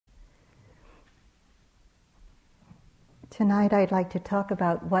Tonight I'd like to talk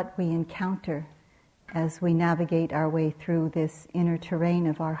about what we encounter as we navigate our way through this inner terrain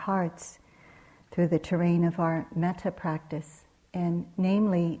of our hearts, through the terrain of our Metta practice, and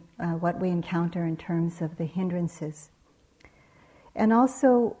namely what we encounter in terms of the hindrances. And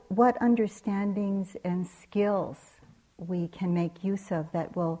also what understandings and skills we can make use of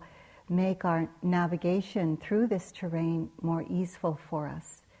that will make our navigation through this terrain more easeful for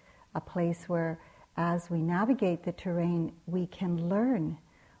us. A place where as we navigate the terrain, we can learn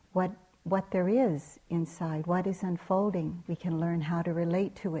what there is inside, what is unfolding. We can learn how to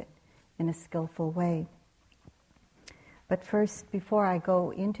relate to it in a skillful way. But first, before I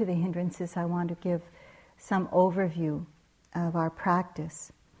go into the hindrances, I want to give some overview of our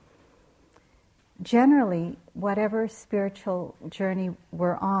practice. Generally, whatever spiritual journey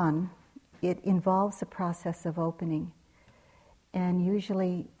we're on, it involves a process of opening. And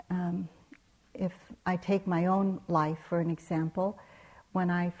usually, if I take my own life for an example,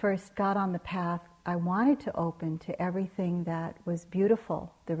 when I first got on the path, I wanted to open to everything that was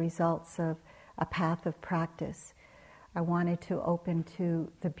beautiful, the results of a path of practice. I wanted to open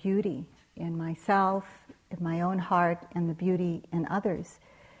to the beauty in myself, in my own heart, and the beauty in others.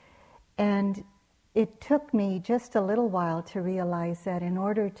 And it took me just a little while to realize that in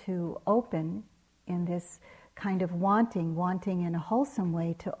order to open in this kind of wanting in a wholesome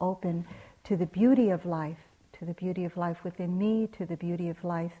way, to open to the beauty of life within me, to the beauty of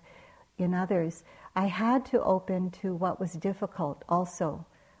life in others, I had to open to what was difficult also.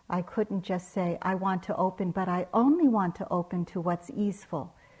 I couldn't just say, I want to open, but I only want to open to what's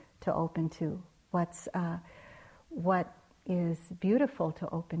easeful to open to, what is beautiful to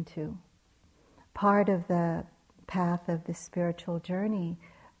open to. Part of the path of the spiritual journey,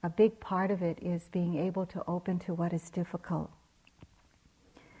 a big part of it is being able to open to what is difficult.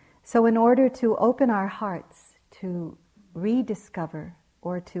 So in order to open our hearts, to rediscover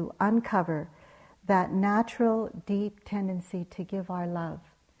or to uncover that natural, deep tendency to give our love,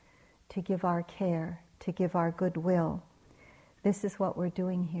 to give our care, to give our goodwill, this is what we're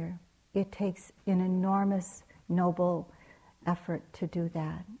doing here. It takes an enormous, noble effort to do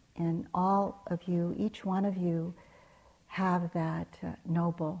that. And all of you, each one of you, have that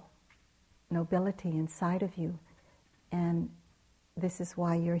nobility inside of you. And this is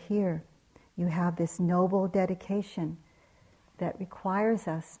why you're here. You have this noble dedication that requires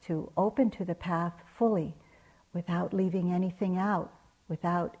us to open to the path fully, without leaving anything out,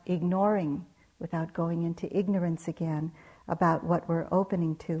 without ignoring, without going into ignorance again about what we're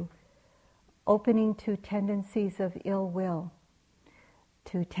opening to. Opening to tendencies of ill will,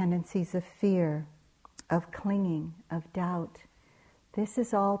 to tendencies of fear, of clinging, of doubt. This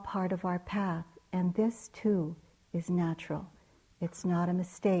is all part of our path, and this too is natural. It's not a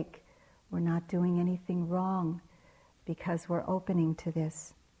mistake. We're not doing anything wrong because we're opening to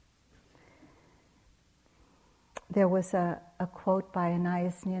this. There was a quote by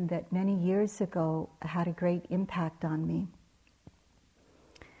Anais Nin that many years ago had a great impact on me.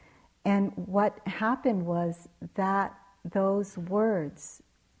 And what happened was that those words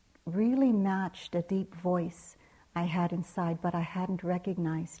really matched a deep voice I had inside, but I hadn't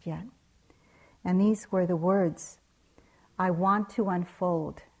recognized yet. And these were the words, I want to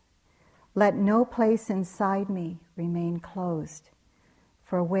unfold. Let no place inside me remain closed,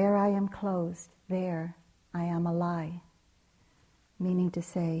 for where I am closed, there I am a lie. Meaning to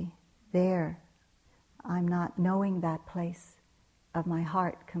say, there I'm not knowing that place of my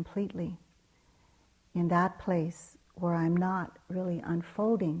heart completely. In that place where I'm not really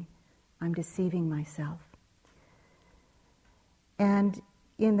unfolding, I'm deceiving myself. And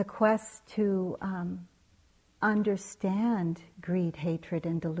in the quest to understand greed, hatred,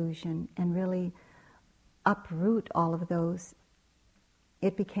 and delusion, and really uproot all of those,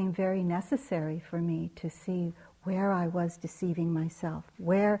 it became very necessary for me to see where I was deceiving myself,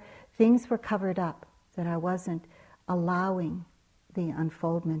 where things were covered up that I wasn't allowing the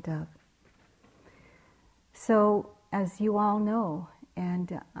unfoldment of. So, as you all know,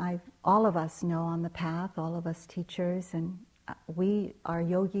 and all of us know on the path, all of us teachers, and we are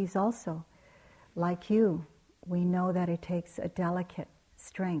yogis also, like you, we know that it takes a delicate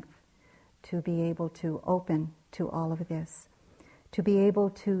strength to be able to open to all of this, to be able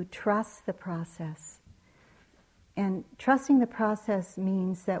to trust the process. And trusting the process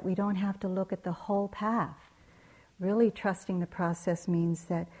means that we don't have to look at the whole path. Really trusting the process means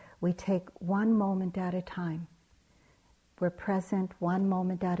that we take one moment at a time. We're present one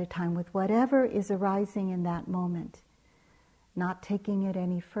moment at a time with whatever is arising in that moment, not taking it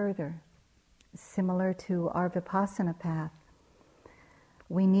any further. Similar to our Vipassana path,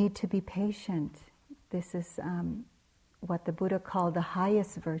 we need to be patient. This is what the Buddha called the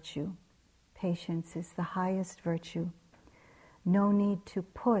highest virtue. Patience is the highest virtue. No need to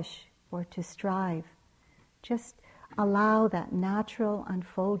push or to strive. Just allow that natural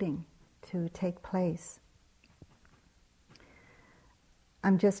unfolding to take place.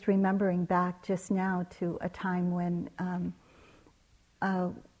 I'm just remembering back just now to a time when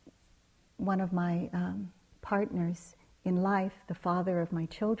one of my partners in life, the father of my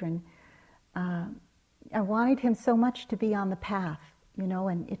children, I wanted him so much to be on the path,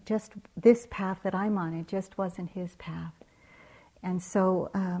 and it just, this path that I'm on, it just wasn't his path. And so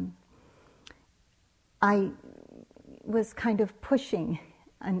I was kind of pushing,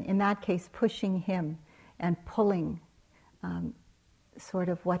 and in that case, pushing him and pulling sort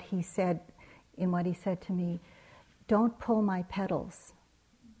of what he said to me, don't pull my petals.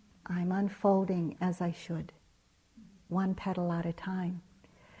 I'm unfolding as I should, one petal at a time.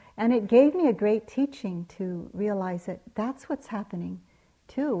 And it gave me a great teaching to realize that that's what's happening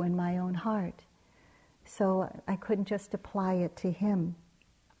too in my own heart. So I couldn't just apply it to him.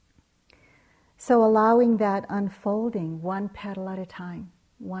 So allowing that unfolding, one petal at a time,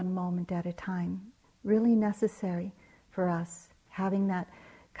 one moment at a time, really necessary for us, having that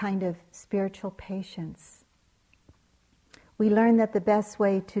kind of spiritual patience. We learn that the best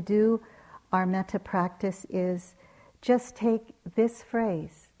way to do our metta practice is just take this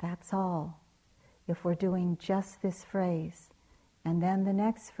phrase, that's all. If we're doing just this phrase, and then the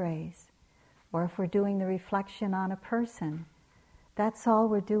next phrase, or if we're doing the reflection on a person, that's all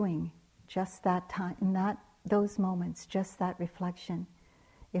we're doing, just that time, in those moments, just that reflection.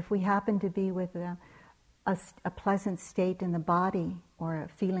 If we happen to be with a pleasant state in the body, or a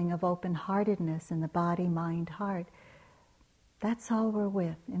feeling of open-heartedness in the body, mind, heart, that's all we're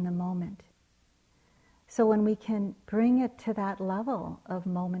with in the moment. So when we can bring it to that level of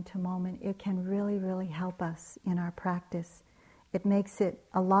moment to moment, it can really, really help us in our practice. It makes it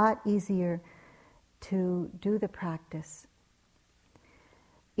a lot easier to do the practice.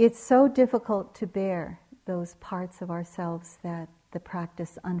 It's so difficult to bear those parts of ourselves that the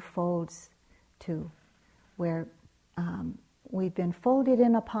practice unfolds to, where we've been folded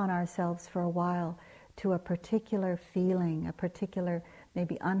in upon ourselves for a while to a particular feeling, a particular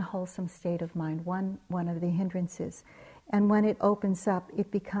maybe unwholesome state of mind, one of the hindrances. And when it opens up,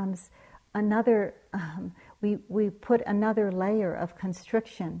 it becomes another, we put another layer of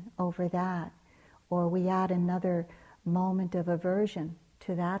constriction over that, or we add another moment of aversion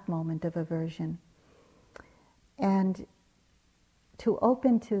to that moment of aversion. And to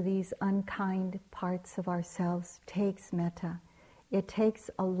open to these unkind parts of ourselves takes metta. It takes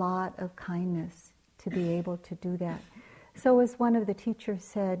a lot of kindness to be able to do that. So as one of the teachers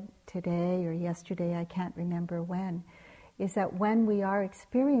said today or yesterday, I can't remember when, is that when we are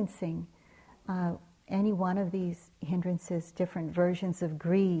experiencing any one of these hindrances, different versions of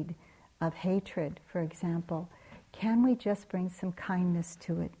greed, of hatred, for example, can we just bring some kindness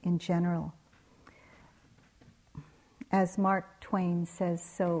to it in general? As Mark Twain says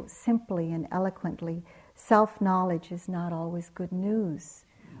so simply and eloquently, self-knowledge is not always good news.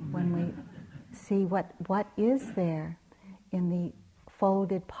 When we see what is there in the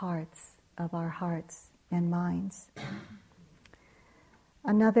folded parts of our hearts and minds.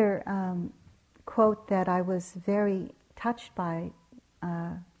 Another quote that I was very touched by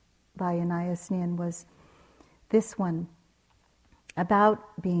Anais Nin was this one,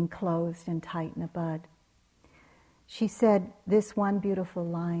 about being closed and tight in a bud. She said this one beautiful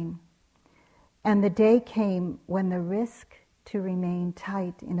line, "And the day came when the risk to remain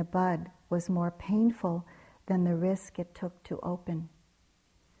tight in a bud was more painful than the risk it took to open."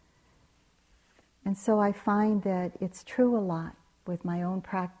 And so I find that it's true a lot with my own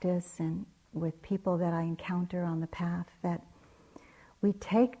practice and with people that I encounter on the path, that we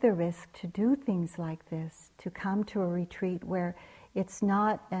take the risk to do things like this, to come to a retreat where it's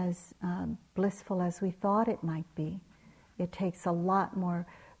not as blissful as we thought it might be. It takes a lot more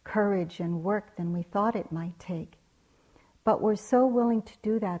courage and work than we thought it might take. But we're so willing to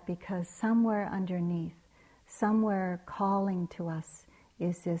do that because somewhere underneath, somewhere calling to us,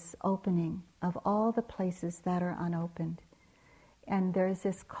 is this opening of all the places that are unopened. And there's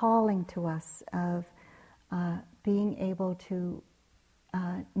this calling to us of being able to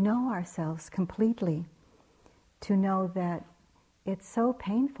know ourselves completely, to know that it's so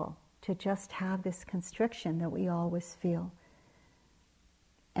painful to just have this constriction that we always feel.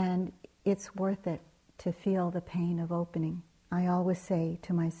 And it's worth it to feel the pain of opening. I always say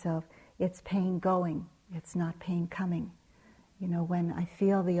to myself, it's pain going, it's not pain coming. You know, when I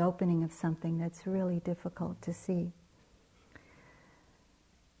feel the opening of something that's really difficult to see.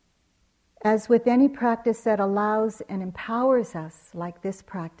 As with any practice that allows and empowers us, like this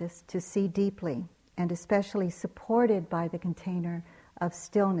practice, to see deeply, and especially supported by the container of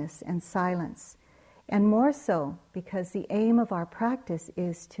stillness and silence, and more so because the aim of our practice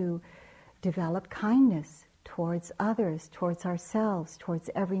is to develop kindness towards others, towards ourselves, towards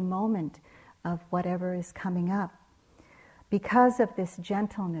every moment of whatever is coming up. Because of this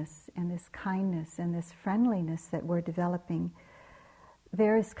gentleness and this kindness and this friendliness that we're developing,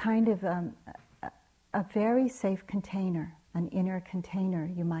 there is kind of a very safe container, an inner container,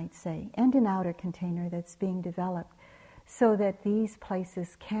 you might say, and an outer container that's being developed so that these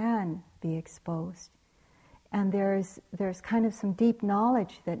places can be exposed. And there's kind of some deep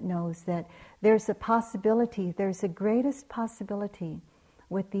knowledge that knows that there's a possibility, there's a greatest possibility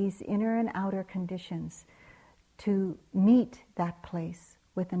with these inner and outer conditions to meet that place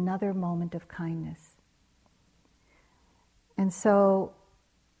with another moment of kindness. And so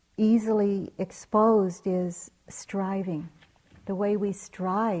easily exposed is striving, the way we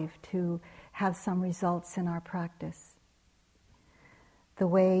strive to have some results in our practice. The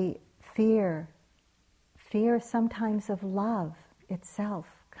way fear sometimes of love itself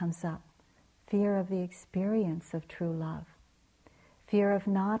comes up, fear of the experience of true love, fear of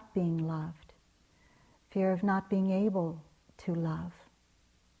not being loved, fear of not being able to love.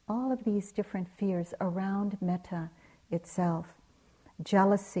 All of these different fears around metta itself.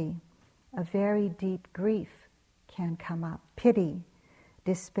 Jealousy, a very deep grief can come up. Pity,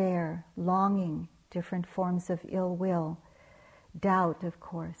 despair, longing, different forms of ill will, doubt, of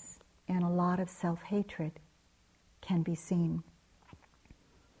course, and a lot of self-hatred can be seen.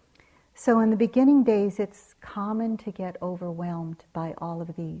 So in the beginning days, it's common to get overwhelmed by all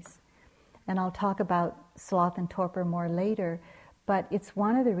of these. And I'll talk about sloth and torpor more later, but it's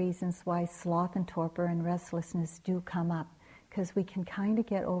one of the reasons why sloth and torpor and restlessness do come up, because we can kind of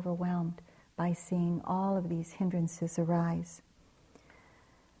get overwhelmed by seeing all of these hindrances arise.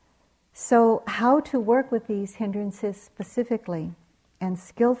 So how to work with these hindrances specifically and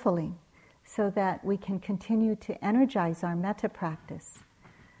skillfully so that we can continue to energize our metta practice.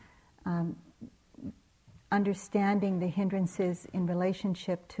 Understanding the hindrances in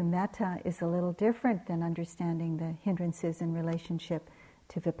relationship to metta is a little different than understanding the hindrances in relationship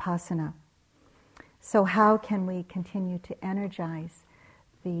to vipassana. So how can we continue to energize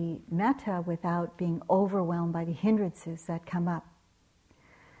the metta without being overwhelmed by the hindrances that come up?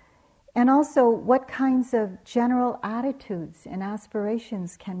 And also, what kinds of general attitudes and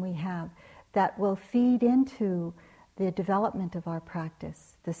aspirations can we have that will feed into the development of our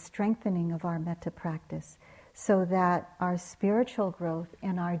practice, the strengthening of our metta practice, so that our spiritual growth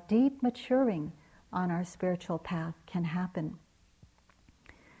and our deep maturing on our spiritual path can happen?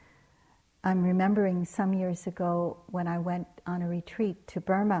 I'm remembering some years ago when I went on a retreat to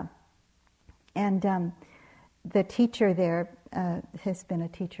Burma, and the teacher there has been a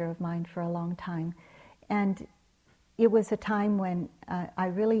teacher of mine for a long time, and it was a time when I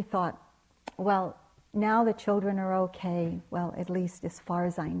really thought, well, now the children are okay, well, at least as far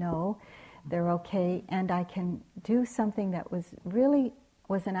as I know, they're okay, and I can do something that was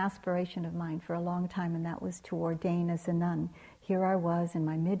an aspiration of mine for a long time, and that was to ordain as a nun. Here I was in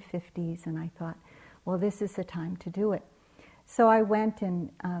my mid-50s, and I thought, well, this is the time to do it. So I went,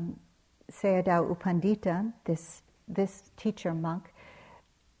 and Sayadaw U Pandita, this teacher monk,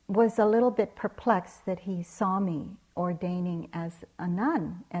 was a little bit perplexed that he saw me ordaining as a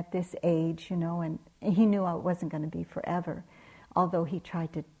nun at this age, and he knew I wasn't going to be forever, although he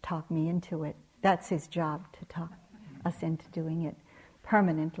tried to talk me into it. That's his job, to talk us into doing it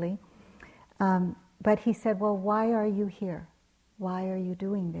permanently. But he said, well, why are you here? Why are you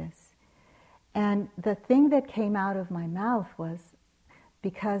doing this? And the thing that came out of my mouth was,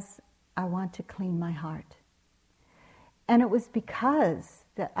 because I want to clean my heart. And it was because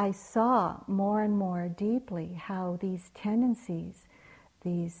that I saw more and more deeply how these tendencies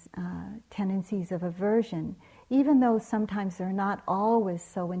of aversion, even though sometimes they're not always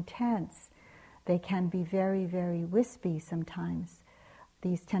so intense, they can be very, very wispy sometimes.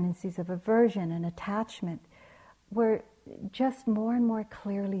 These tendencies of aversion and attachment were just more and more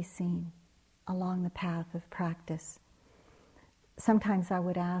clearly seen along the path of practice. Sometimes I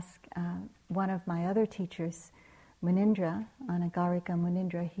would ask one of my other teachers, Munindra, Anagarika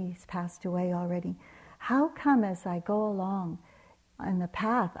Munindra, he's passed away already, how come as I go along in the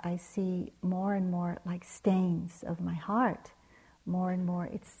path I see more and more like stains of my heart, more and more?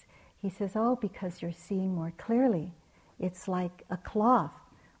 He says, oh, because you're seeing more clearly. It's like a cloth.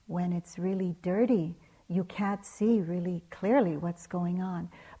 When it's really dirty, you can't see really clearly what's going on.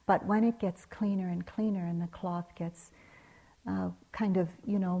 But when it gets cleaner and cleaner and the cloth gets kind of,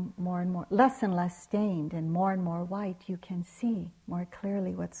 more and more, less and less stained and more white, you can see more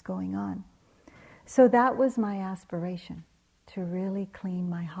clearly what's going on. So that was my aspiration, to really clean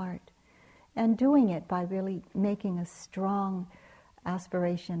my heart. And doing it by really making a strong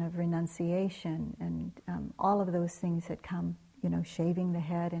aspiration of renunciation and all of those things that come, shaving the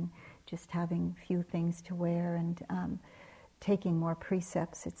head and just having few things to wear and taking more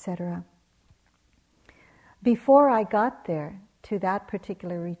precepts, etc. Before I got there, to that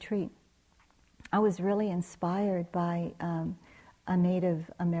particular retreat, I was really inspired by a Native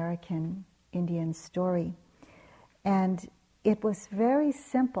American Indian story. And it was very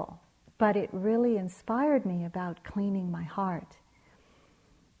simple, but it really inspired me about cleaning my heart.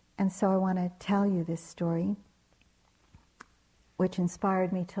 And so I want to tell you this story, which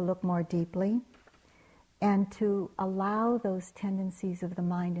inspired me to look more deeply and to allow those tendencies of the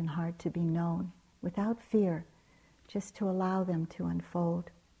mind and heart to be known without fear, just to allow them to unfold.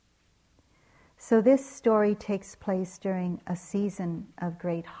 So this story takes place during a season of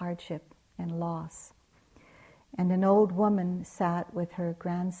great hardship and loss. And an old woman sat with her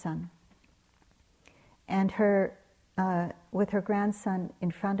grandson. And with her grandson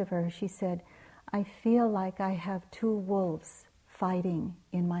in front of her, she said, "I feel like I have two wolves fighting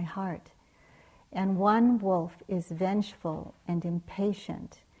in my heart. And one wolf is vengeful and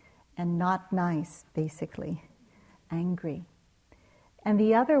impatient and not nice, basically, angry. And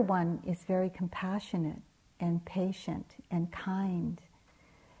the other one is very compassionate and patient and kind."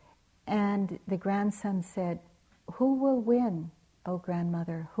 And the grandson said, "Who will win, O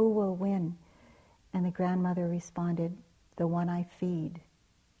grandmother? Who will win?" And the grandmother responded, "The one I feed,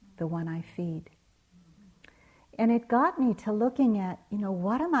 the one I feed." And it got me to looking at,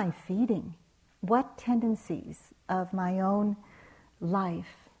 what am I feeding? What tendencies of my own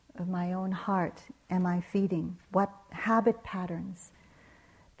life, of my own heart, am I feeding? What habit patterns?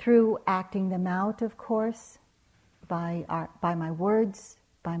 Through acting them out, of course, by my words,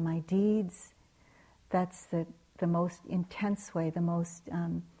 by my deeds. That's the most intense way, the most,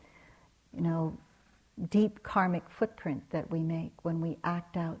 deep karmic footprint that we make when we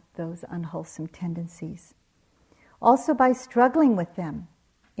act out those unwholesome tendencies. Also by struggling with them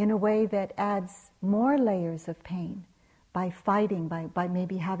in a way that adds more layers of pain, by fighting, by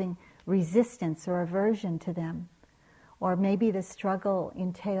maybe having resistance or aversion to them. Or maybe the struggle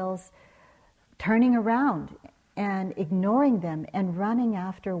entails turning around and ignoring them and running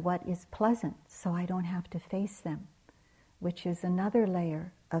after what is pleasant so I don't have to face them, which is another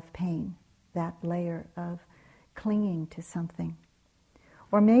layer of pain, that layer of clinging to something.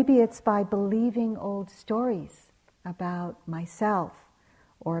 Or maybe it's by believing old stories about myself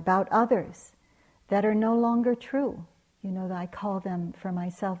or about others that are no longer true. I call them for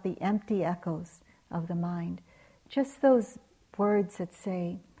myself the empty echoes of the mind. Just those words that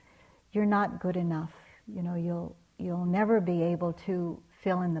say, "You're not good enough. You'll never be able to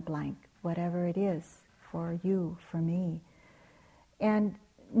fill in the blank, whatever it is for you, for me." And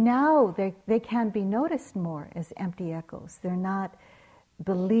now they can be noticed more as empty echoes. They're not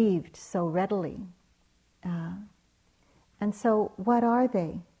believed so readily. And so what are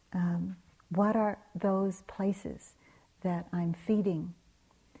they? What are those places that I'm feeding?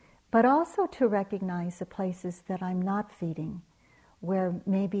 But also to recognize the places that I'm not feeding, where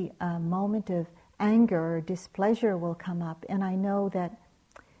maybe a moment of anger or displeasure will come up, and I know that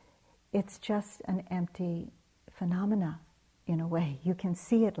it's just an empty phenomena in a way. You can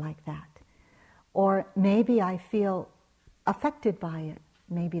see it like that. Or maybe I feel affected by it.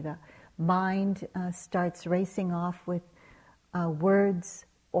 Maybe the mind starts racing off with words,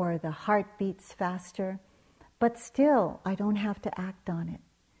 or the heart beats faster, but still I don't have to act on it.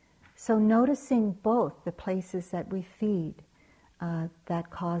 So noticing both the places that we feed that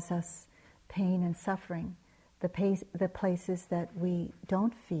cause us pain and suffering, the places that we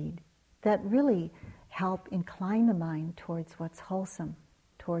don't feed, that really help incline the mind towards what's wholesome,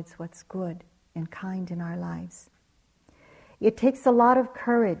 towards what's good and kind in our lives. It takes a lot of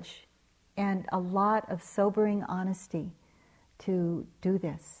courage and a lot of sobering honesty to do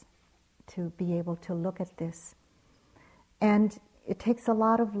this, to be able to look at this. And it takes a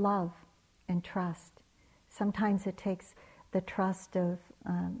lot of love and trust. Sometimes it takes the trust of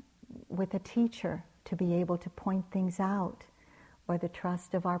with a teacher to be able to point things out, or the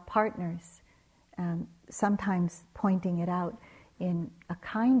trust of our partners, sometimes pointing it out in a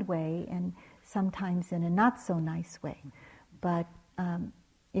kind way and sometimes in a not so nice way. But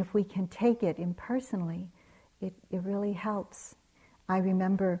if we can take it impersonally, it really helps. I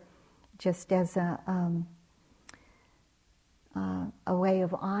remember, just as a way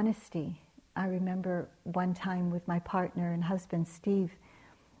of honesty, I remember one time with my partner and husband, Steve,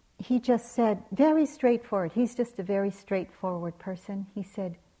 he just said, very straightforward, he's just a very straightforward person. He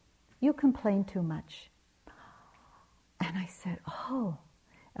said, "You complain too much." And I said, "Oh."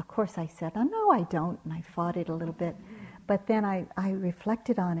 Of course I said, "Oh, no, I don't." And I fought it a little bit. But then I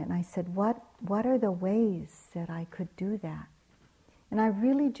reflected on it and I said, what are the ways that I could do that? And I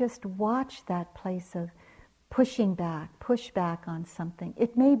really just watched that place of push back on something.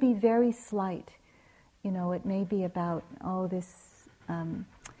 It may be very slight. It may be about,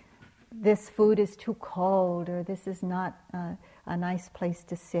 this food is too cold, or this is not a nice place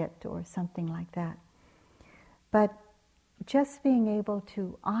to sit, or something like that. But just being able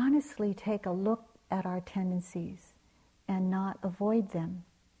to honestly take a look at our tendencies and not avoid them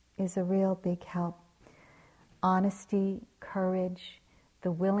is a real big help. Honesty, courage,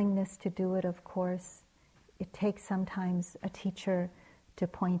 the willingness to do it, of course. It takes sometimes a teacher to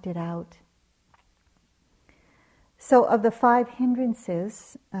point it out. So of the 5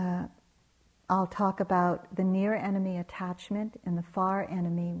 hindrances, I'll talk about the near enemy attachment and the far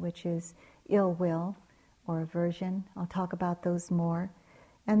enemy, which is ill will or aversion. I'll talk about those more.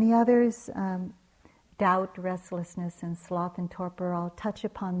 And the others, doubt, restlessness, and sloth and torpor, I'll touch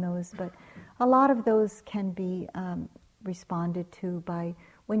upon those, but a lot of those can be responded to by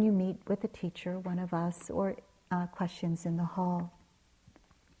when you meet with a teacher, one of us, or questions in the hall.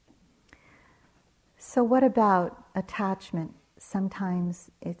 So what about attachment?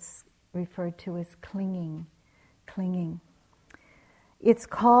 Sometimes it's referred to as clinging. It's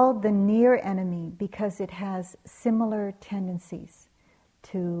called the near enemy because it has similar tendencies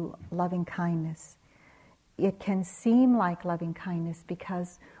to loving kindness. It can seem like loving kindness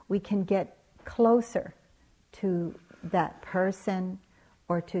because we can get closer to that person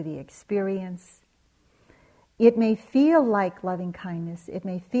or to the experience. It may feel like loving kindness, it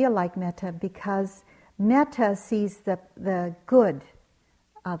may feel like metta because metta sees the good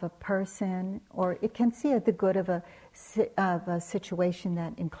of a person, or it can see the good of a situation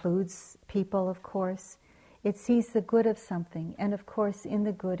that includes people, of course. It sees the good of something, and of course in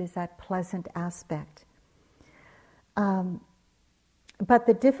the good is that pleasant aspect. But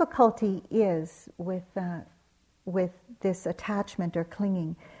the difficulty is with this attachment or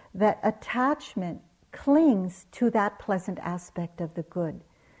clinging, that attachment clings to that pleasant aspect of the good.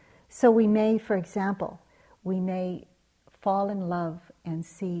 So we may, for example, fall in love and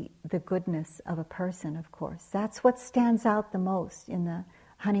see the goodness of a person, of course. That's what stands out the most in the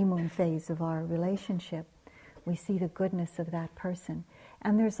honeymoon phase of our relationship. We see the goodness of that person.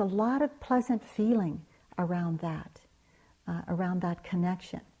 And there's a lot of pleasant feeling around that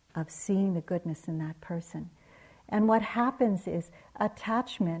connection of seeing the goodness in that person. And what happens is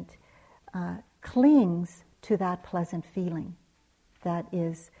attachment clings to that pleasant feeling that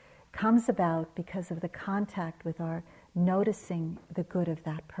comes about because of the contact with our noticing the good of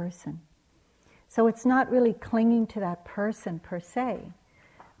that person. So it's not really clinging to that person per se,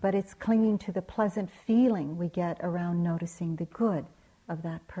 but it's clinging to the pleasant feeling we get around noticing the good of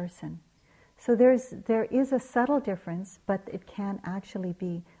that person. So there is a subtle difference, but it can actually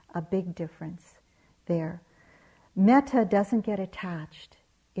be a big difference there. Metta doesn't get attached.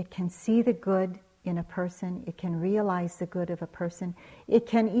 It can see the good in a person. It can realize the good of a person. It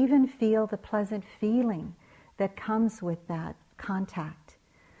can even feel the pleasant feeling that comes with that contact.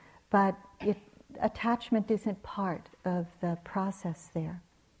 But attachment isn't part of the process there.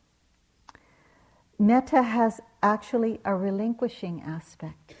 Metta has actually a relinquishing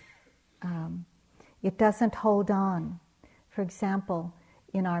aspect. It doesn't hold on. For example,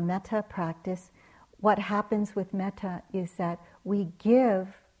 in our metta practice, what happens with metta is that we give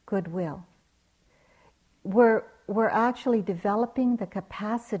goodwill. We're actually developing the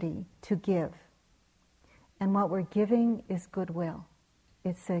capacity to give. And what we're giving is goodwill.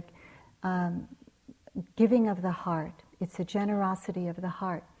 It's a giving of the heart. It's a generosity of the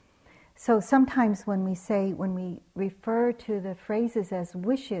heart. So sometimes when we refer to the phrases as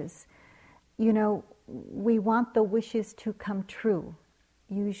wishes, we want the wishes to come true,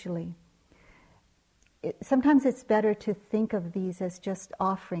 usually. Sometimes it's better to think of these as just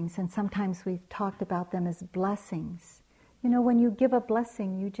offerings, and sometimes we've talked about them as blessings. When you give a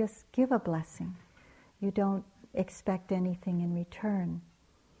blessing, you just give a blessing. You don't expect anything in return.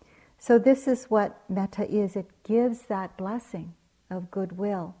 So this is what metta is. It gives that blessing of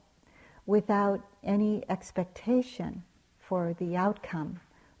goodwill without any expectation for the outcome,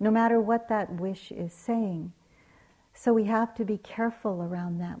 no matter what that wish is saying. So we have to be careful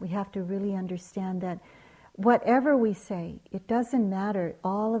around that. We have to really understand that whatever we say, it doesn't matter.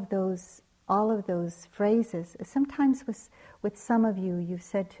 All of those phrases. Sometimes with some of you, you've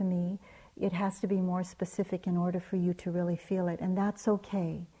said to me, it has to be more specific in order for you to really feel it, and that's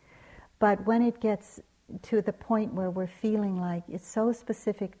okay. But when it gets to the point where we're feeling like it's so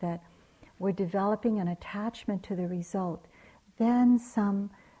specific that we're developing an attachment to the result, then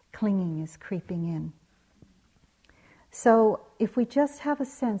some clinging is creeping in. So if we just have a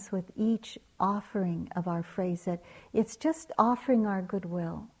sense with each offering of our phrase that it's just offering our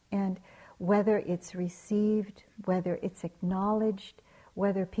goodwill, and whether it's received, whether it's acknowledged,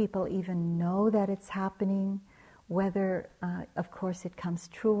 whether people even know that it's happening, whether, of course, it comes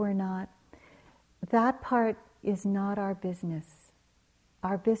true or not, that part is not our business.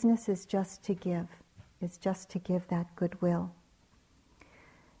 Our business is just to give. It's just to give that goodwill.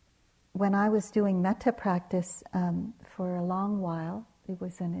 When I was doing Metta practice for a long while, it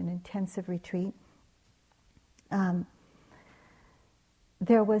was an intensive retreat,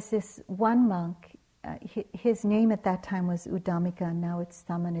 there was this one monk, his name at that time was Uddamika, and now it's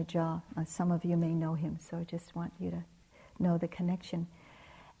Thamanaja. Some of you may know him, so I just want you to know the connection.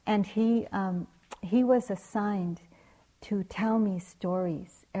 And he was assigned to tell me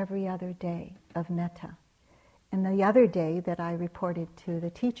stories every other day of metta. And the other day that I reported to the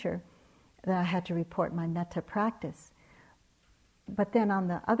teacher that I had to report my metta practice. But then on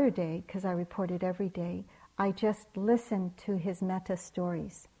the other day, because I reported every day, I just listened to his metta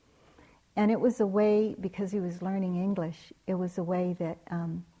stories. And it was a way, because he was learning English, it was a way that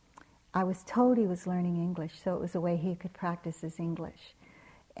I was told he was learning English, so it was a way he could practice his English.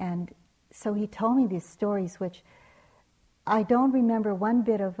 And so he told me these stories, which I don't remember one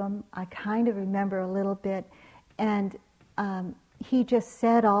bit of them. I kind of remember a little bit. And he just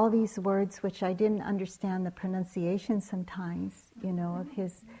said all these words, which I didn't understand the pronunciation sometimes, of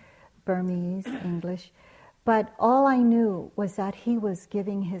his Burmese English. But all I knew was that he was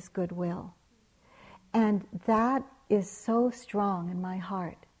giving his goodwill. And that is so strong in my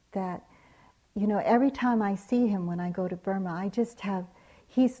heart that, every time I see him when I go to Burma, I just have,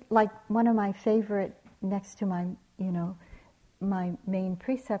 he's like one of my favorite, next to my, my main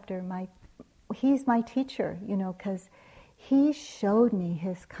preceptor, he's my teacher, because he showed me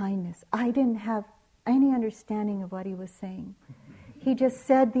his kindness. I didn't have any understanding of what he was saying. He just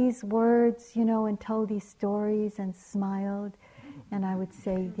said these words, and told these stories and smiled. And I would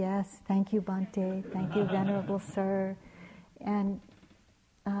say, yes, thank you, Bhante, thank you, Venerable Sir. And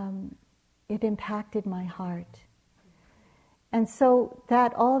it impacted my heart. And so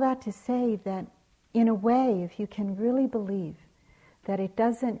all that to say that, in a way, if you can really believe that it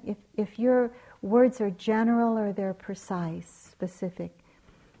doesn't, if your words are general or they're precise, specific,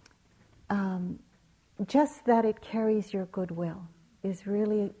 just that it carries your goodwill is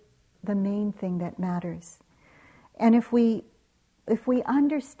really the main thing that matters. And if we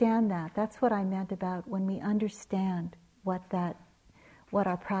understand that, that's what I meant about when we understand what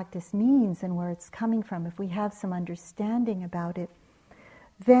our practice means and where it's coming from. If we have some understanding about it,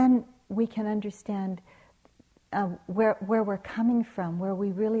 then we can understand where we're coming from, where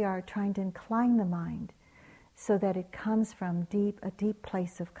we really are trying to incline the mind so that it comes from a deep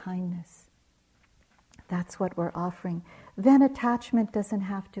place of kindness. That's what we're offering. Then attachment doesn't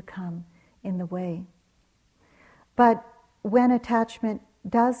have to come in the way. But when attachment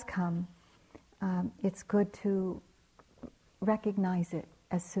does come, it's good to recognize it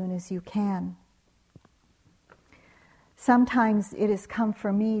as soon as you can. Sometimes it has come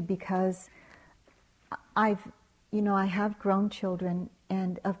for me because I have grown children,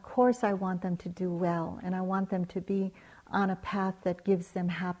 and of course I want them to do well, and I want them to be on a path that gives them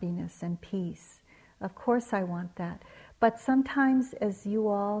happiness and peace. Of course I want that. But sometimes, as you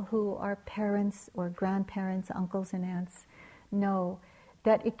all who are parents or grandparents, uncles and aunts, know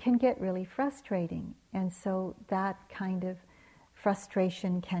that it can get really frustrating. And so that kind of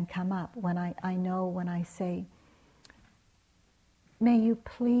frustration can come up when I know when I say, may you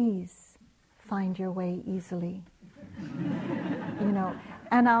please find your way easily.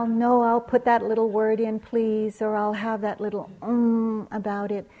 And I'll put that little word in, please, or I'll have that little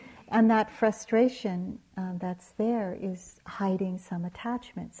about it. And that frustration that's there is hiding some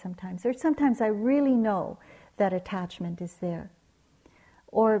attachment sometimes. Or sometimes I really know that attachment is there.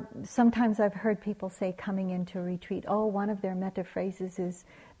 Or sometimes I've heard people say coming into a retreat, one of their metta phrases is,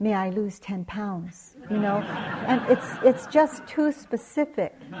 may I lose 10 pounds, And it's just too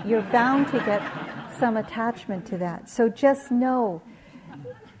specific. You're bound to get some attachment to that. So just know,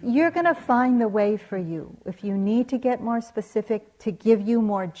 you're going to find the way for you. If you need to get more specific to give you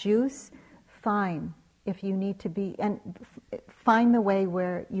more juice, fine. If you need to be, and find the way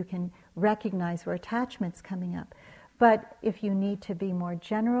where you can recognize where attachment's coming up. But if you need to be more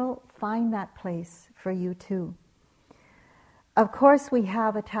general, find that place for you too. Of course, we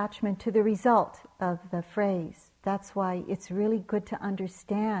have attachment to the result of the phrase. That's why it's really good to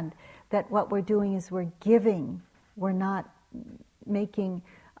understand that what we're doing is we're giving. We're not making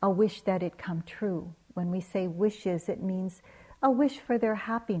a wish that it come true. When we say wishes, it means a wish for their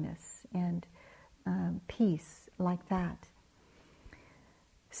happiness and peace, like that.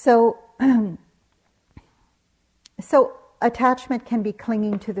 So, so attachment can be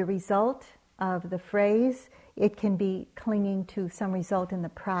clinging to the result of the phrase. It can be clinging to some result in the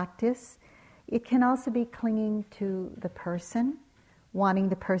practice. It can also be clinging to the person, wanting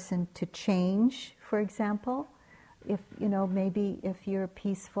the person to change, for example. If, maybe if you're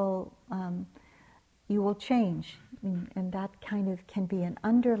peaceful, you will change. And that kind of can be an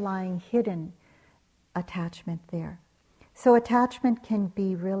underlying hidden attachment there. So attachment can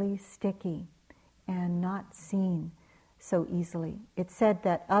be really sticky and not seen so easily. It's said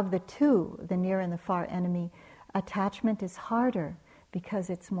that of the two, the near and the far enemy, attachment is harder because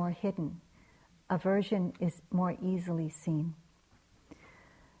it's more hidden. Aversion is more easily seen.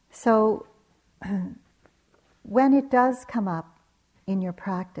 So when it does come up in your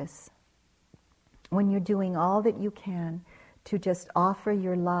practice, when you're doing all that you can to just offer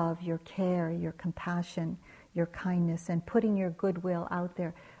your love, your care, your compassion, your kindness, and putting your goodwill out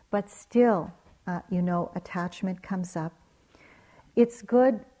there, but still, attachment comes up. It's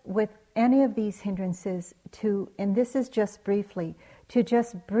good with any of these hindrances to, and this is just briefly, to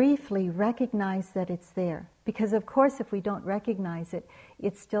just briefly recognize that it's there. Because of course, if we don't recognize it,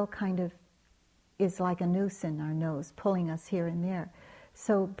 it still kind of is like a noose in our nose, pulling us here and there.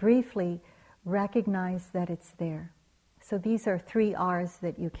 So briefly recognize that it's there. So these are 3 R's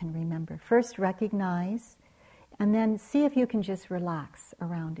that you can remember. First, recognize, and then see if you can just relax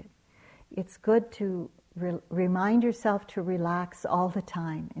around it. It's good to remind yourself to relax all the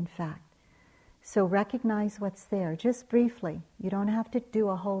time, in fact. So recognize what's there, just briefly. You don't have to do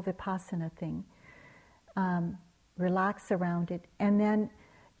a whole Vipassana thing. Relax around it, and then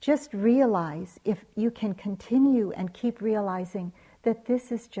just realize, if you can continue and keep realizing that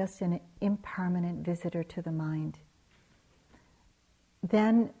this is just an impermanent visitor to the mind.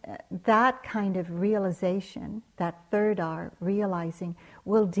 Then that kind of realization, that third R, realizing,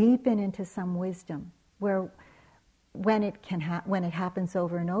 will deepen into some wisdom, where when it happens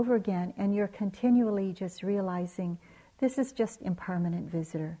over and over again, and you're continually just realizing this is just impermanent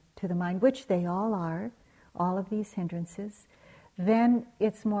visitor to the mind, which they all are, all of these hindrances, then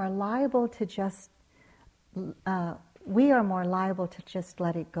it's more liable to just, we are more liable to just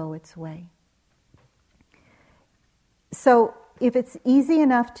let it go its way. So if it's easy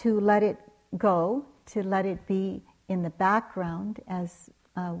enough to let it go, to let it be in the background, as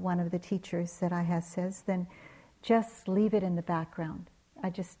one of the teachers that I have says, then just leave it in the background. I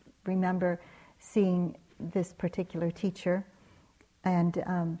just remember seeing this particular teacher,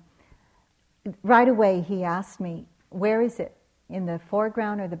 and right away he asked me, where is it? In the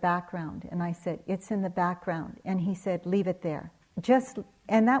foreground or the background? And I said, it's in the background. And he said, leave it there.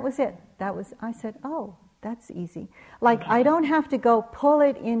 And that was it. I said, oh, that's easy. Like, I don't have to go pull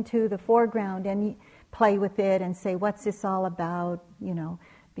it into the foreground and play with it and say, what's this all about?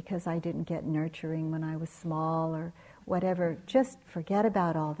 Because I didn't get nurturing when I was small or whatever. Just forget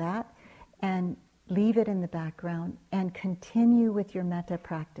about all that and leave it in the background and continue with your metta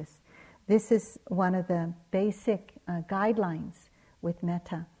practice. This is one of the basic guidelines with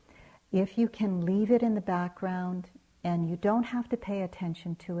metta. If you can leave it in the background and you don't have to pay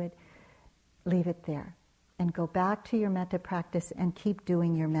attention to it, leave it there and go back to your metta practice and keep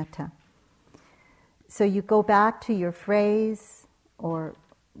doing your metta. So you go back to your phrase or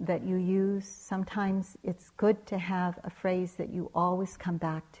that you use. Sometimes it's good to have a phrase that you always come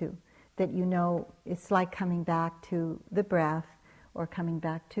back to, that you know it's like coming back to the breath or coming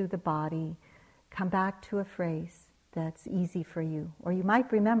back to the body. Come back to a phrase that's easy for you. Or you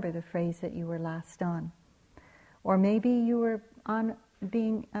might remember the phrase that you were last on. Or maybe you were on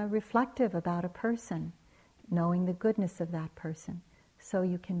being reflective about a person, knowing the goodness of that person. So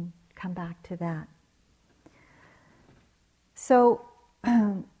you can come back to that. So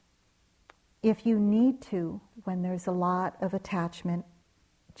if you need to, when there's a lot of attachment,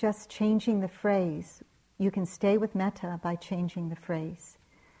 just changing the phrase. You can stay with metta by changing the phrase.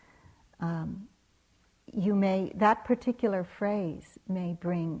 That particular phrase may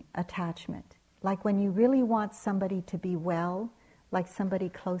bring attachment. Like when you really want somebody to be well, like somebody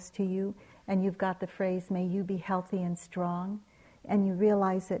close to you, and you've got the phrase, may you be healthy and strong, and you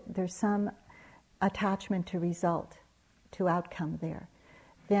realize that there's some attachment to result, to outcome there,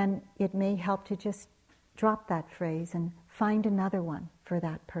 then it may help to just drop that phrase and find another one for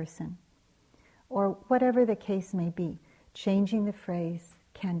that person. Or whatever the case may be, changing the phrase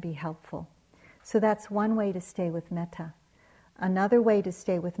can be helpful. So that's one way to stay with metta. Another way to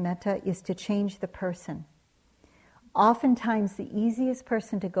stay with metta is to change the person. Oftentimes the easiest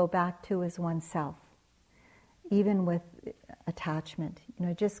person to go back to is oneself, even with attachment.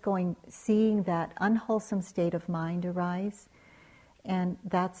 Just seeing that unwholesome state of mind arise, and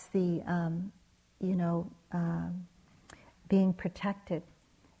that's the, being protected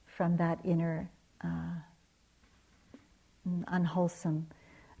from that inner unwholesome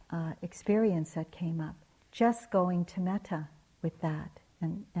experience that came up. Just going to metta with that,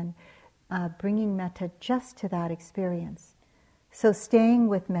 and bringing metta just to that experience. So staying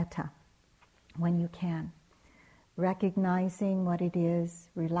with metta when you can, recognizing what it is,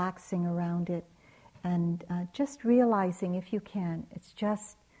 relaxing around it, and just realizing, if you can, it's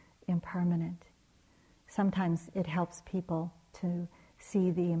just impermanent. Sometimes it helps people to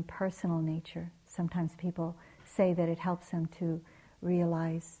see the impersonal nature. Sometimes people say that it helps them to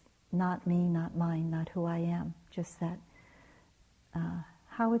realize, not me, not mine, not who I am, just that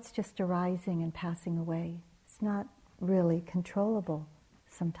how it's just arising and passing away. It's not really controllable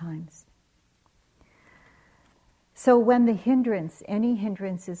sometimes. So when any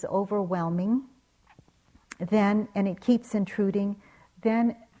hindrance is overwhelming, then, and it keeps intruding,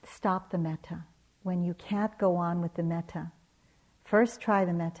 then stop the metta. When you can't go on with the metta, first try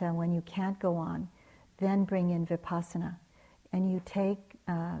the metta, and when you can't go on, then bring in vipassana. And you take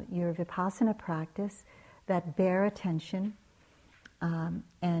your vipassana practice, that bare attention,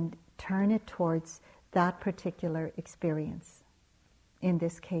 and turn it towards that particular experience, in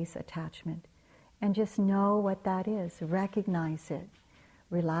this case attachment, and just know what that is, recognize it,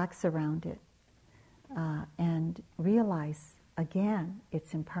 relax around it, and realize again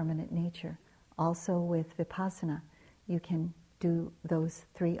its impermanent nature. Also with vipassana, you can do those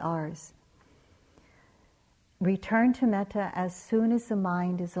 3 R's. Return to metta as soon as the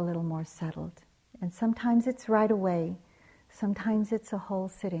mind is a little more settled. And sometimes it's right away, sometimes it's a whole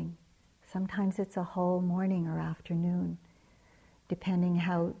sitting, sometimes it's a whole morning or afternoon, depending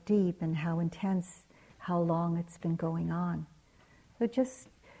how deep and how intense, how long it's been going on. So just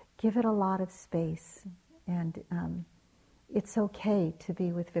give it a lot of space, and it's okay to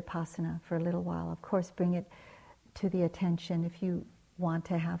be with vipassana for a little while. Of course, bring it to the attention. If you want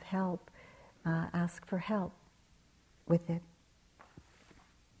to have help, ask for help with it.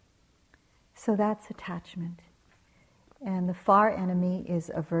 So that's attachment. And the far enemy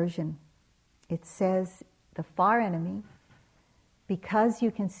is aversion. It says the far enemy, because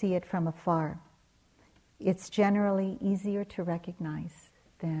you can see it from afar, it's generally easier to recognize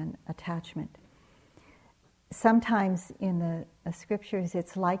than attachment. Sometimes in the scriptures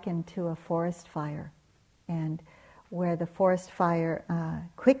it's likened to a forest fire, and where the forest fire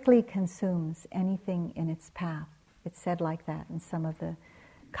quickly consumes anything in its path. It's said like that in some of the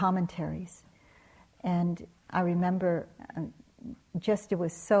commentaries. And I remember it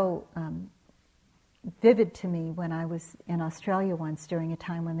was so vivid to me when I was in Australia once during a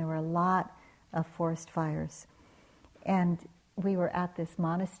time when there were a lot of forest fires. And we were at this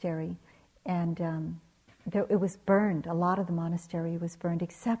monastery, and it was burned. A lot of the monastery was burned,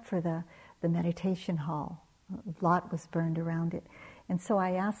 except for the meditation hall. A lot was burned around it. And so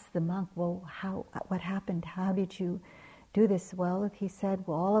I asked the monk, well, what happened? How did you do this? Well, he said,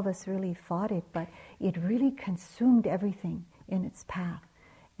 well, all of us really fought it, but it really consumed everything in its path.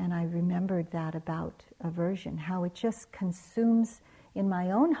 And I remembered that about aversion, how it just consumes in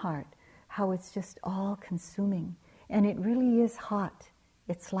my own heart, how it's just all consuming. And it really is hot.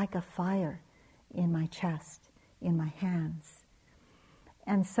 It's like a fire in my chest, in my hands.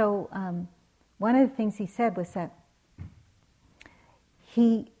 And so one of the things he said was that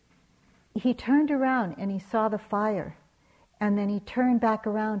he turned around and he saw the fire, and then he turned back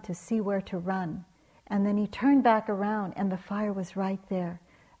around to see where to run, and then he turned back around and the fire was right there,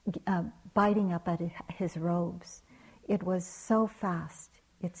 biting up at his robes. It was so fast,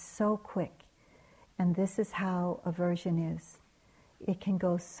 it's so quick, and this is how aversion is. It can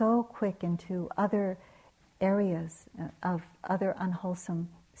go so quick into other areas of other unwholesome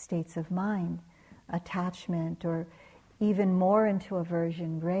states of mind, attachment, or even more into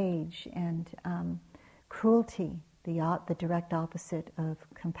aversion, rage, and cruelty, the direct opposite of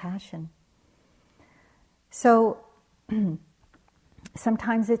compassion. So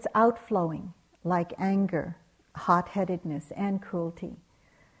sometimes it's outflowing, like anger, hot-headedness, and cruelty.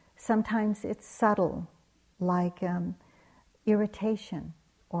 Sometimes it's subtle, like irritation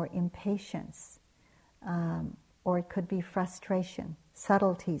or impatience, or it could be frustration,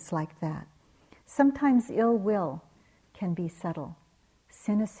 subtleties like that. Sometimes ill will can be subtle.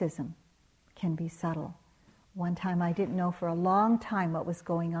 Cynicism can be subtle. One time I didn't know for a long time what was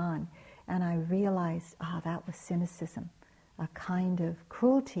going on, and I realized, that was cynicism, a kind of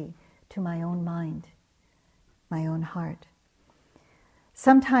cruelty to my own mind, my own heart.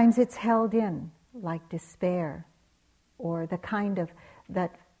 Sometimes it's held in, like despair, or the kind of,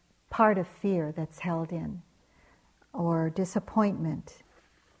 that part of fear that's held in, or disappointment,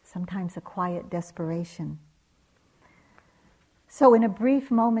 sometimes a quiet desperation. So in a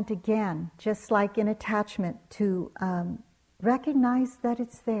brief moment again, just like in attachment, to recognize that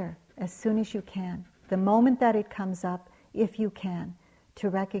it's there as soon as you can. The moment that it comes up, if you can, to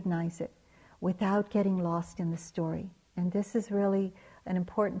recognize it without getting lost in the story. And this is really an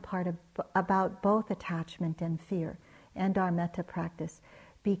important part about both attachment and fear and our metta practice.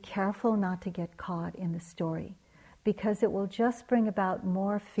 Be careful not to get caught in the story, because it will just bring about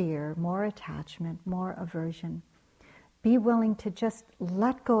more fear, more attachment, more aversion. Be willing to just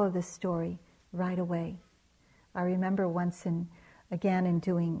let go of the story right away. I remember once in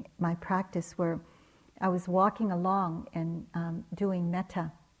doing my practice where I was walking along and doing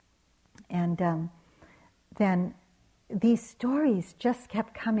metta, and then these stories just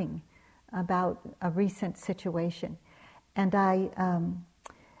kept coming about a recent situation, and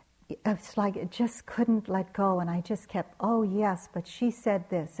it's like it just couldn't let go, and I just kept, oh yes, but she said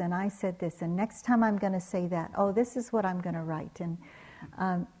this, and I said this, and next time I'm going to say that, oh, this is what I'm going to write, and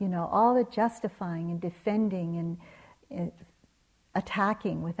all the justifying and defending and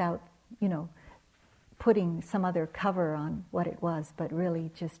attacking without, putting some other cover on what it was, but really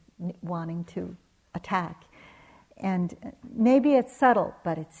just wanting to attack. And maybe it's subtle,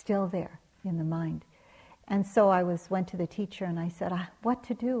 but it's still there in the mind. And so I went to the teacher and I said, what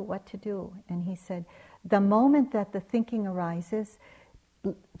to do? And he said, the moment that the thinking arises,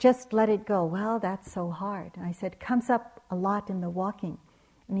 just let it go. Well, that's so hard. And I said, comes up a lot in the walking.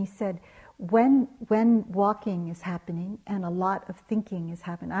 And he said, when walking is happening and a lot of thinking is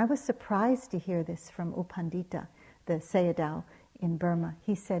happening. I was surprised to hear this from U Pandita, the Sayadaw in Burma.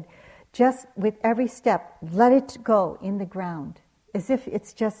 He said, just with every step, let it go in the ground, as if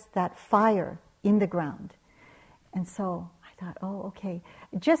it's just that fire in the ground. And so I thought, oh, okay.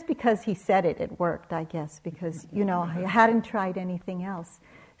 Just because he said it, it worked, I guess, because, I hadn't tried anything else.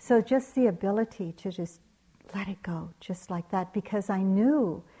 So just the ability to just let it go, just like that, because I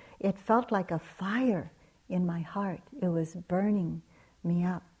knew it felt like a fire in my heart. It was burning me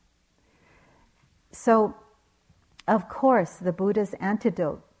up. So, of course, the Buddha's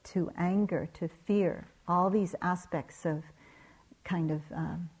antidote to anger, to fear, all these aspects of kind of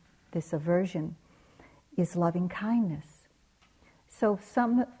this aversion, is loving kindness. So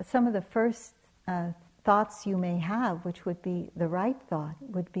some of the first thoughts you may have, which would be the right thought,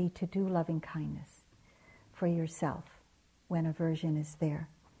 would be to do loving kindness for yourself when aversion is there.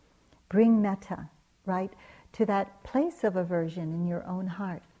 Bring metta, right, to that place of aversion in your own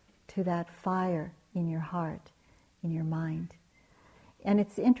heart, to that fire in your heart, in your mind. And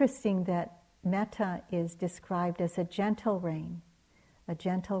it's interesting that metta is described as a gentle rain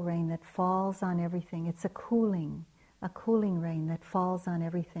that falls on everything. It's a cooling rain that falls on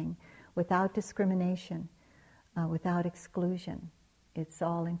everything without discrimination, without exclusion. It's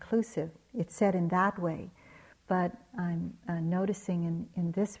all inclusive. It's said in that way. But I'm noticing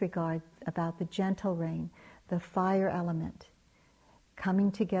in this regard about the gentle rain, the fire element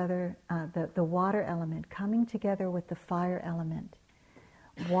coming together, the water element coming together with the fire element.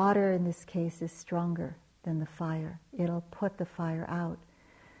 Water in this case is stronger than the fire. It'll put the fire out.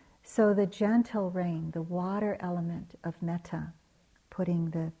 So the gentle rain, the water element of metta, putting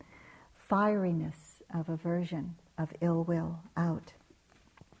the fieriness of aversion, of ill will out.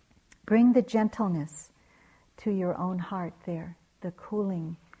 Bring the gentleness to your own heart there, the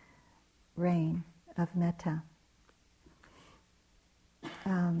cooling rain of metta.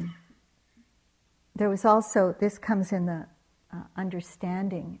 There was also, this comes in the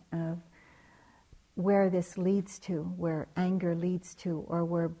understanding of where this leads to, where anger leads to, or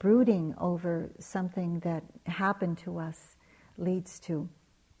where brooding over something that happened to us leads to.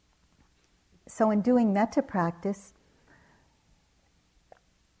 So in doing metta practice,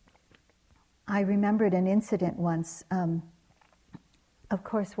 I remembered an incident once. Of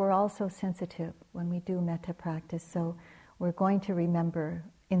course, we're all so sensitive when we do metta practice, so we're going to remember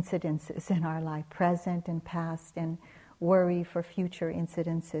incidences in our life, present and past, and worry for future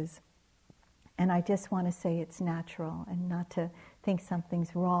incidences. And I just want to say it's natural and not to think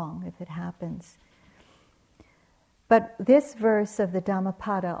something's wrong if it happens. But this verse of the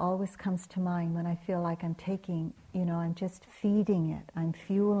Dhammapada always comes to mind when I feel like I'm taking, I'm just feeding it, I'm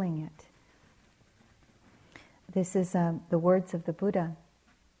fueling it. This is the words of the Buddha.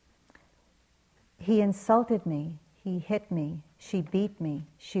 He insulted me, he hit me, she beat me,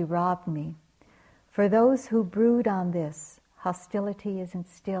 she robbed me. For those who brood on this, hostility is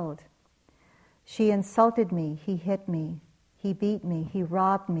instilled. She insulted me, he hit me, he beat me, he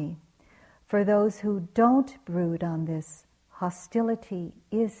robbed me. For those who don't brood on this, hostility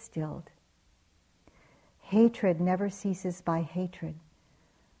is stilled. Hatred never ceases by hatred,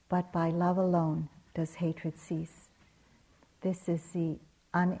 but by love alone does hatred cease. This is the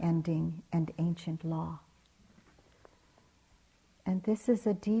unending and ancient law. And this is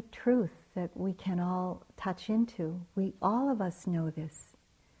a deep truth that we can all touch into. All of us know this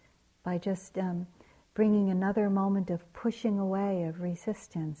by just bringing another moment of pushing away of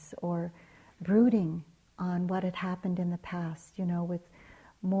resistance or brooding on what had happened in the past, with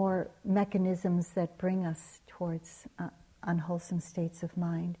more mechanisms that bring us towards unwholesome states of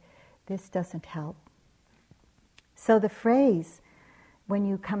mind. This doesn't help. So the phrase, when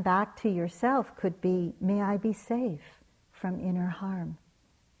you come back to yourself, could be, may I be safe from inner harm.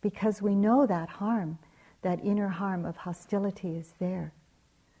 Because we know that harm, that inner harm of hostility is there.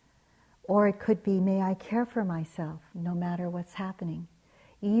 Or it could be, may I care for myself no matter what's happening.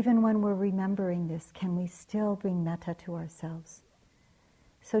 Even when we're remembering this, can we still bring metta to ourselves?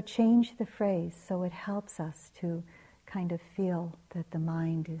 So change the phrase so it helps us to kind of feel that the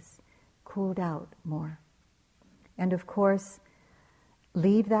mind is cooled out more. And of course,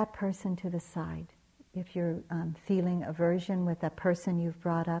 leave that person to the side. If you're feeling aversion with that person you've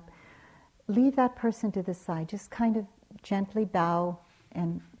brought up, leave that person to the side. Just kind of gently bow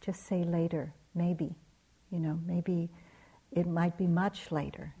and just say later, maybe. Maybe it might be much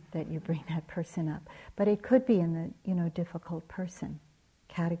later that you bring that person up. But it could be in the, difficult person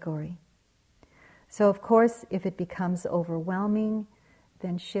category. So of course, if it becomes overwhelming,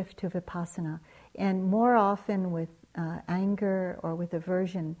 then shift to vipassana. And more often with anger or with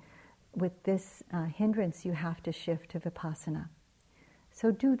aversion, with this hindrance, you have to shift to vipassana.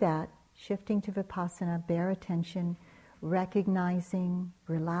 So do that, shifting to vipassana, bear attention, recognizing,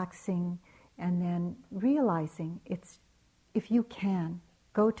 relaxing, and then realizing if you can,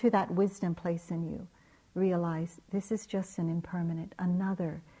 go to that wisdom place in you. Realize this is just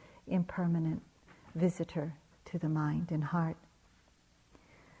another impermanent visitor to the mind and heart.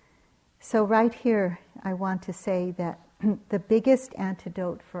 So right here, I want to say that the biggest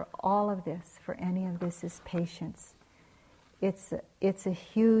antidote for all of this, for any of this, is patience. It's a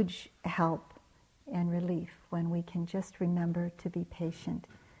huge help and relief when we can just remember to be patient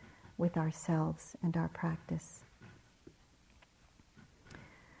with ourselves and our practice.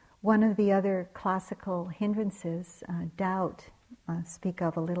 One of the other classical hindrances, doubt, speak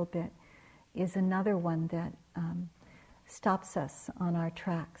of a little bit, is another one that stops us on our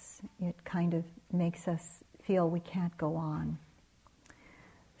tracks. It kind of makes us feel we can't go on.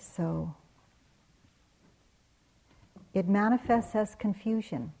 So it manifests as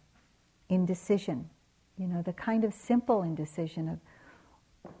confusion, indecision, the kind of simple indecision of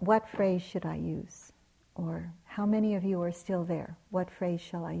what phrase should I use? Or how many of you are still there? What phrase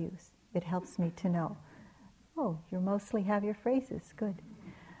shall I use? It helps me to know. Oh, you mostly have your phrases, good.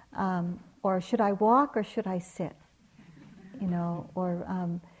 Or should I walk or should I sit?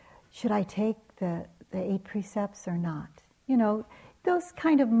 Or should I take the 8 precepts or not? Those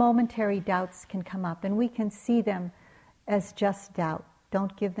kind of momentary doubts can come up, and we can see them as just doubt.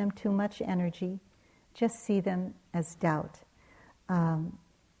 Don't give them too much energy. Just see them as doubt.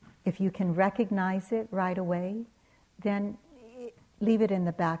 If you can recognize it right away, then leave it in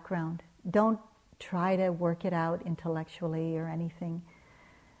the background. Don't try to work it out intellectually or anything.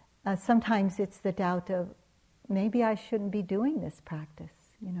 Sometimes it's the doubt of, maybe I shouldn't be doing this practice.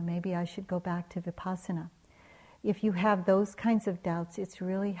 Maybe I should go back to vipassana. If you have those kinds of doubts, it's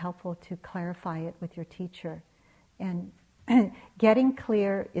really helpful to clarify it with your teacher. And getting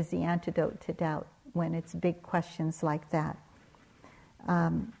clear is the antidote to doubt when it's big questions like that.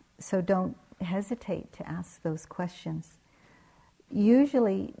 So don't hesitate to ask those questions.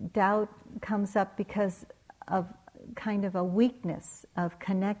 Usually doubt comes up because of kind of a weakness of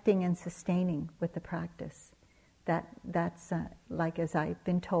connecting and sustaining with the practice. That's like, as I've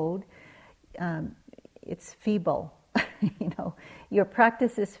been told, it's feeble. Your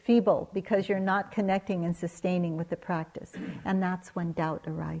practice is feeble because you're not connecting and sustaining with the practice, and that's when doubt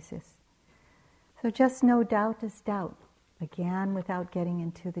arises. So just know doubt is doubt, again, without getting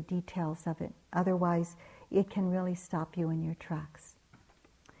into the details of it. Otherwise, it can really stop you in your tracks.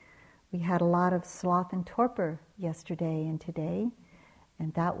 We had a lot of sloth and torpor yesterday and today,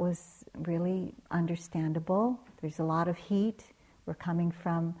 and that was really understandable. There's a lot of heat. We're coming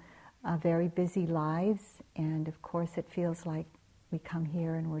from very busy lives, and of course it feels like we come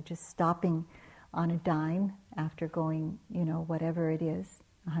here and we're just stopping on a dime after going, whatever it is,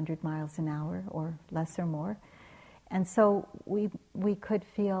 100 miles an hour or less or more. And so we could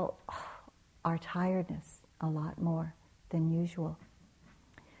feel our tiredness a lot more than usual.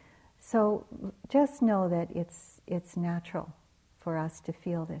 So just know that it's natural for us to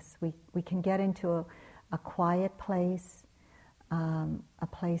feel this. We can get into a quiet place, a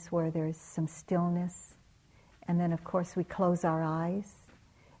place where there's some stillness, and then of course we close our eyes,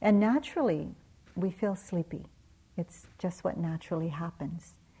 and naturally we feel sleepy. It's just what naturally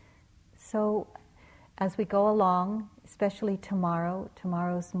happens. So as we go along, especially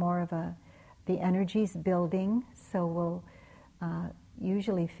tomorrow's more of the energy's building, so we'll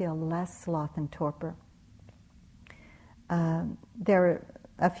usually feel less sloth and torpor. There are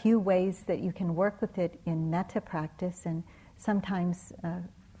a few ways that you can work with it in metta practice, and sometimes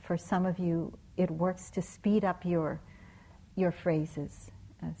for some of you it works to speed up your phrases.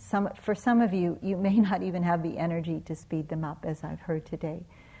 For some of you, you may not even have the energy to speed them up, as I've heard today.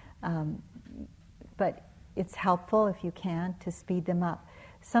 But it's helpful, if you can, to speed them up.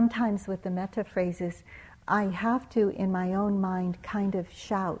 Sometimes with the metta phrases, I have to, in my own mind, kind of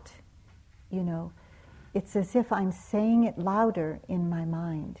shout, It's as if I'm saying it louder in my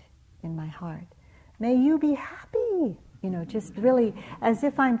mind, in my heart. May you be happy, just really as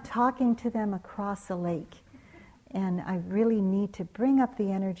if I'm talking to them across a lake. And I really need to bring up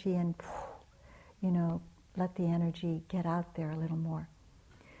the energy and, let the energy get out there a little more.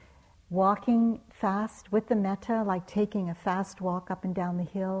 Walking fast with the metta, like taking a fast walk up and down the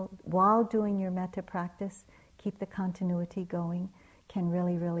hill while doing your metta practice, keep the continuity going, can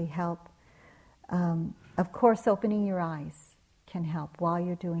really, really help. Of course, opening your eyes can help while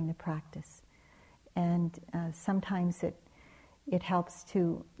you're doing the practice. And sometimes it helps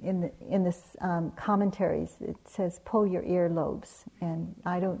to, in this commentaries, it says pull your earlobes. And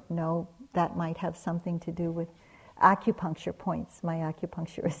I don't know, that might have something to do with acupuncture points. My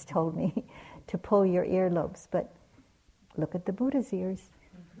acupuncturist told me to pull your earlobes. But look at the Buddha's ears.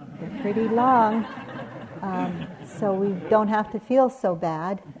 They're pretty long. So we don't have to feel so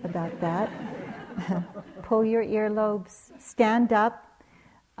bad about that. Pull your earlobes, stand up.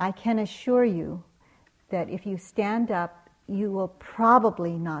 I can assure you that if you stand up, you will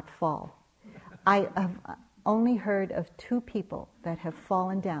probably not fall. I have only heard of 2 people that have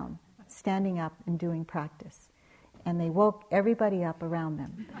fallen down, standing up and doing practice. And they woke everybody up around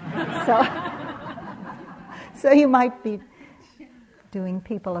them. So you might be doing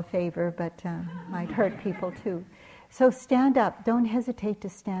people a favor, but might hurt people too. So stand up. Don't hesitate to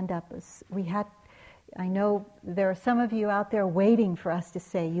stand up. I know there are some of you out there waiting for us to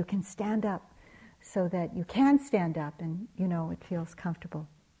say you can stand up, so that you can stand up and it feels comfortable.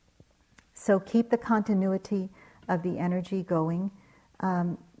 So keep the continuity of the energy going.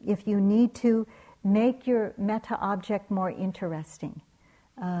 If you need to, make your metta object more interesting.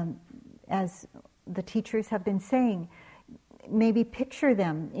 As the teachers have been saying, maybe picture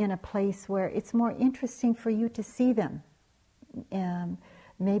them in a place where it's more interesting for you to see them.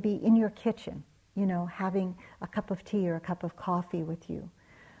 Maybe in your kitchen, having a cup of tea or a cup of coffee with you.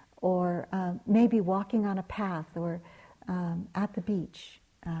 Or maybe walking on a path, or at the beach.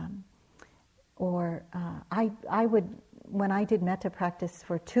 I would, when I did metta practice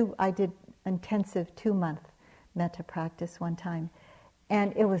I did intensive 2-month metta practice one time,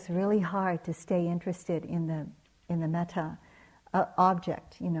 and it was really hard to stay interested in the metta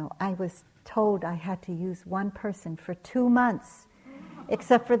object. I was told I had to use one person for 2 months,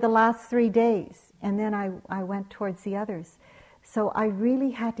 except for the last 3 days, and then I went towards the others. So I really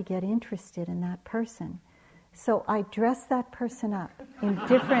had to get interested in that person. So I dressed that person up in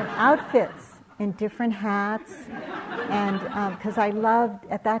different outfits, in different hats, and because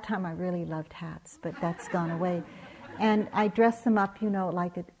at that time I really loved hats, but that's gone away. And I dressed them up,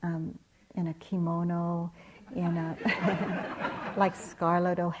 like in a kimono, in a like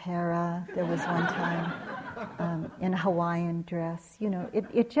Scarlett O'Hara. There was one time in a Hawaiian dress.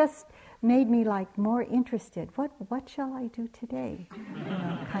 It just made me more interested. What shall I do today?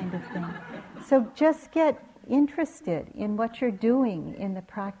 Kind of thing. So just get interested in what you're doing in the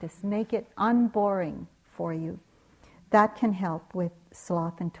practice. Make it unboring for you. That can help with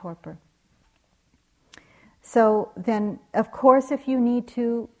sloth and torpor. So then, of course, if you need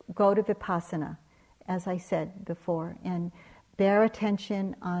to, go to Vipassana, as I said before, and bear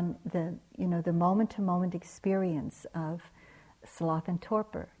attention on the moment-to-moment experience of sloth and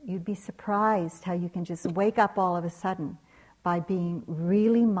torpor. You'd be surprised how you can just wake up all of a sudden by being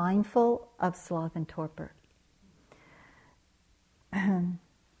really mindful of sloth and torpor.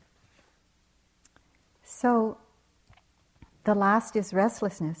 So the last is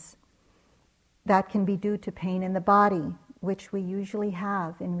restlessness. that can be due to pain in the body, which we usually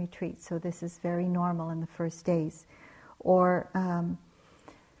have in retreat, so this is very normal in the first days. Or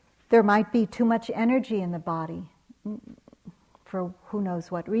there might be too much energy in the body for who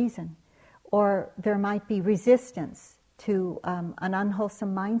knows what reason. Or there might be resistance to an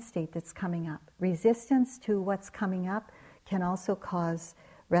unwholesome mind state that's coming up. Resistance to what's coming up can also cause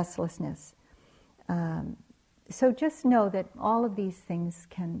restlessness. So just know that all of these things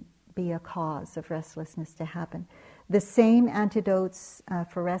can be a cause of restlessness to happen. The same antidotes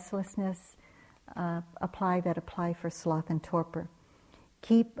for restlessness apply for sloth and torpor.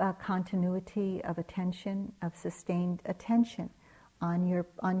 Keep continuity of attention, of sustained attention on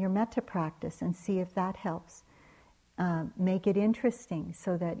your metta practice and see if that helps. Make it interesting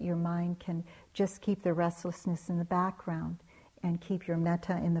so that your mind can just keep the restlessness in the background and keep your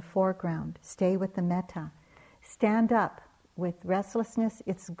metta in the foreground. Stay with the metta. Stand up. With restlessness,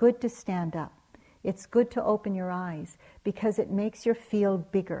 it's good to stand up. It's good to open your eyes because it makes your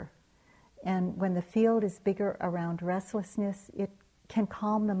field bigger. And when the field is bigger around restlessness, it can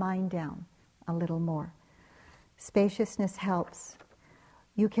calm the mind down a little more. Spaciousness helps.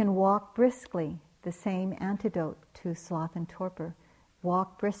 You can walk briskly, the same antidote to sloth and torpor.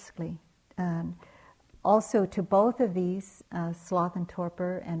 Walk briskly. Also, to both of these, sloth and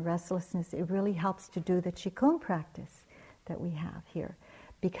torpor and restlessness, it really helps to do the Qigong practice that we have here,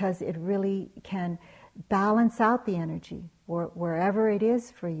 because it really can balance out the energy wherever it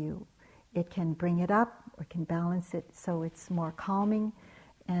is for you. It can bring it up or can balance it so it's more calming.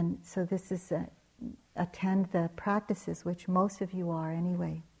 And so this is attend the practices, which most of you are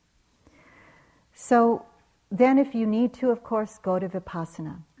anyway. So then if you need to, of course, go to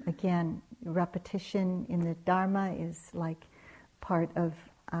Vipassana. Again, repetition in the Dharma is like part of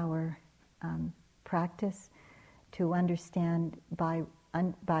our practice, to understand by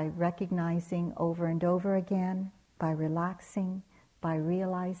recognizing over and over again, by relaxing, by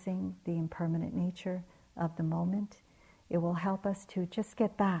realizing the impermanent nature of the moment. It will help us to just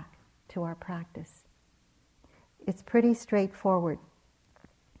get back to our practice. It's pretty straightforward.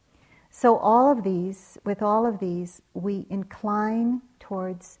 So with all of these, we incline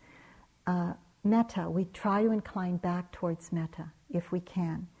towards metta. We try to incline back towards metta if we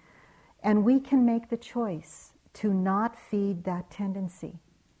can. And we can make the choice to not feed that tendency.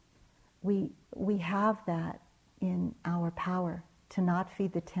 We have that in our power, to not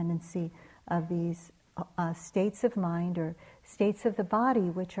feed the tendency of these states of mind or states of the body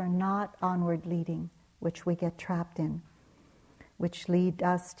which are not onward leading, which we get trapped in, which lead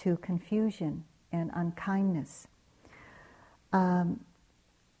us to confusion and unkindness.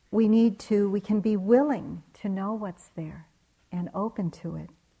 We can be willing to know what's there and open to it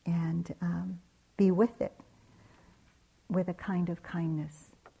and be with it with a kind of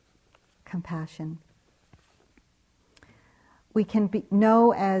kindness, compassion. We can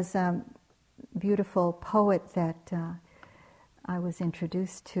know, as a beautiful poet that I was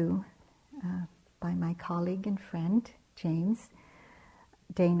introduced to by my colleague and friend, James,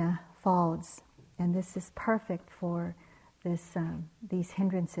 Dana Falls. And this is perfect for these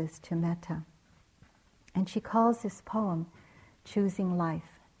hindrances to metta. And she calls this poem, Choosing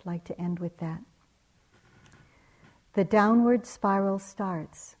Life. I'd like to end with that. The downward spiral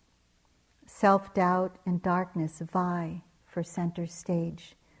starts. Self-doubt and darkness vie for center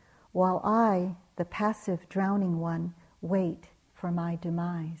stage, while I, the passive drowning one, wait for my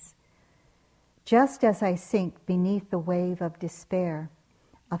demise. Just as I sink beneath the wave of despair,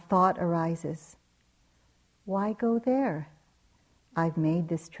 a thought arises. Why go there? I've made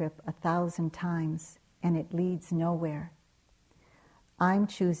this trip 1,000 times, and it leads nowhere. I'm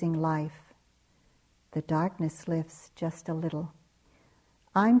choosing life. The darkness lifts just a little.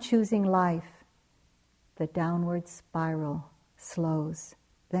 I'm choosing life. The downward spiral slows,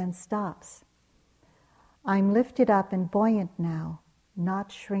 then stops. I'm lifted up and buoyant now,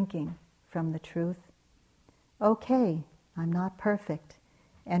 not shrinking from the truth. Okay, I'm not perfect,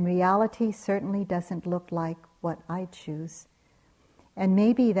 and reality certainly doesn't look like what I choose. And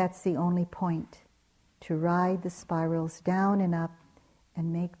maybe that's the only point, to ride the spirals down and up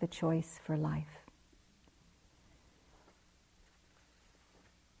and make the choice for life.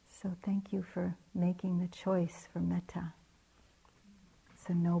 So thank you for making the choice for metta. It's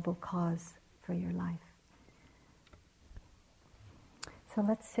a noble cause for your life. So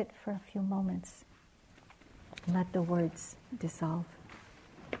let's sit for a few moments and let the words dissolve.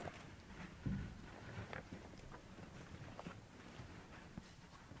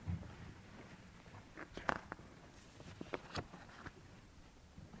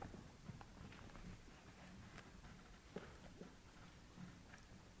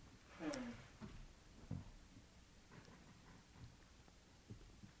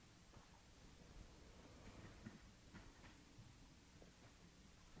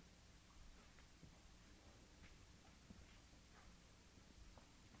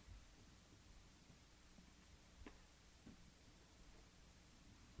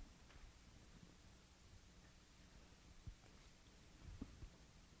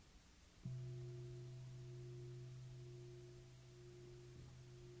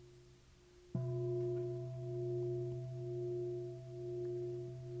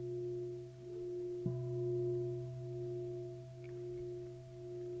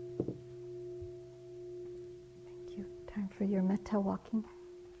 Time for your metta walking.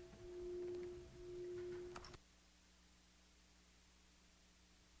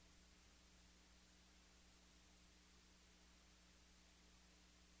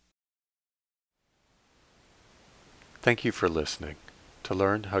 Thank you for listening. To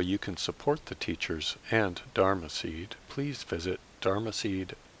learn how you can support the teachers and Dharma Seed, please visit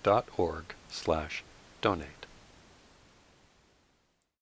dharmaseed.org/donate.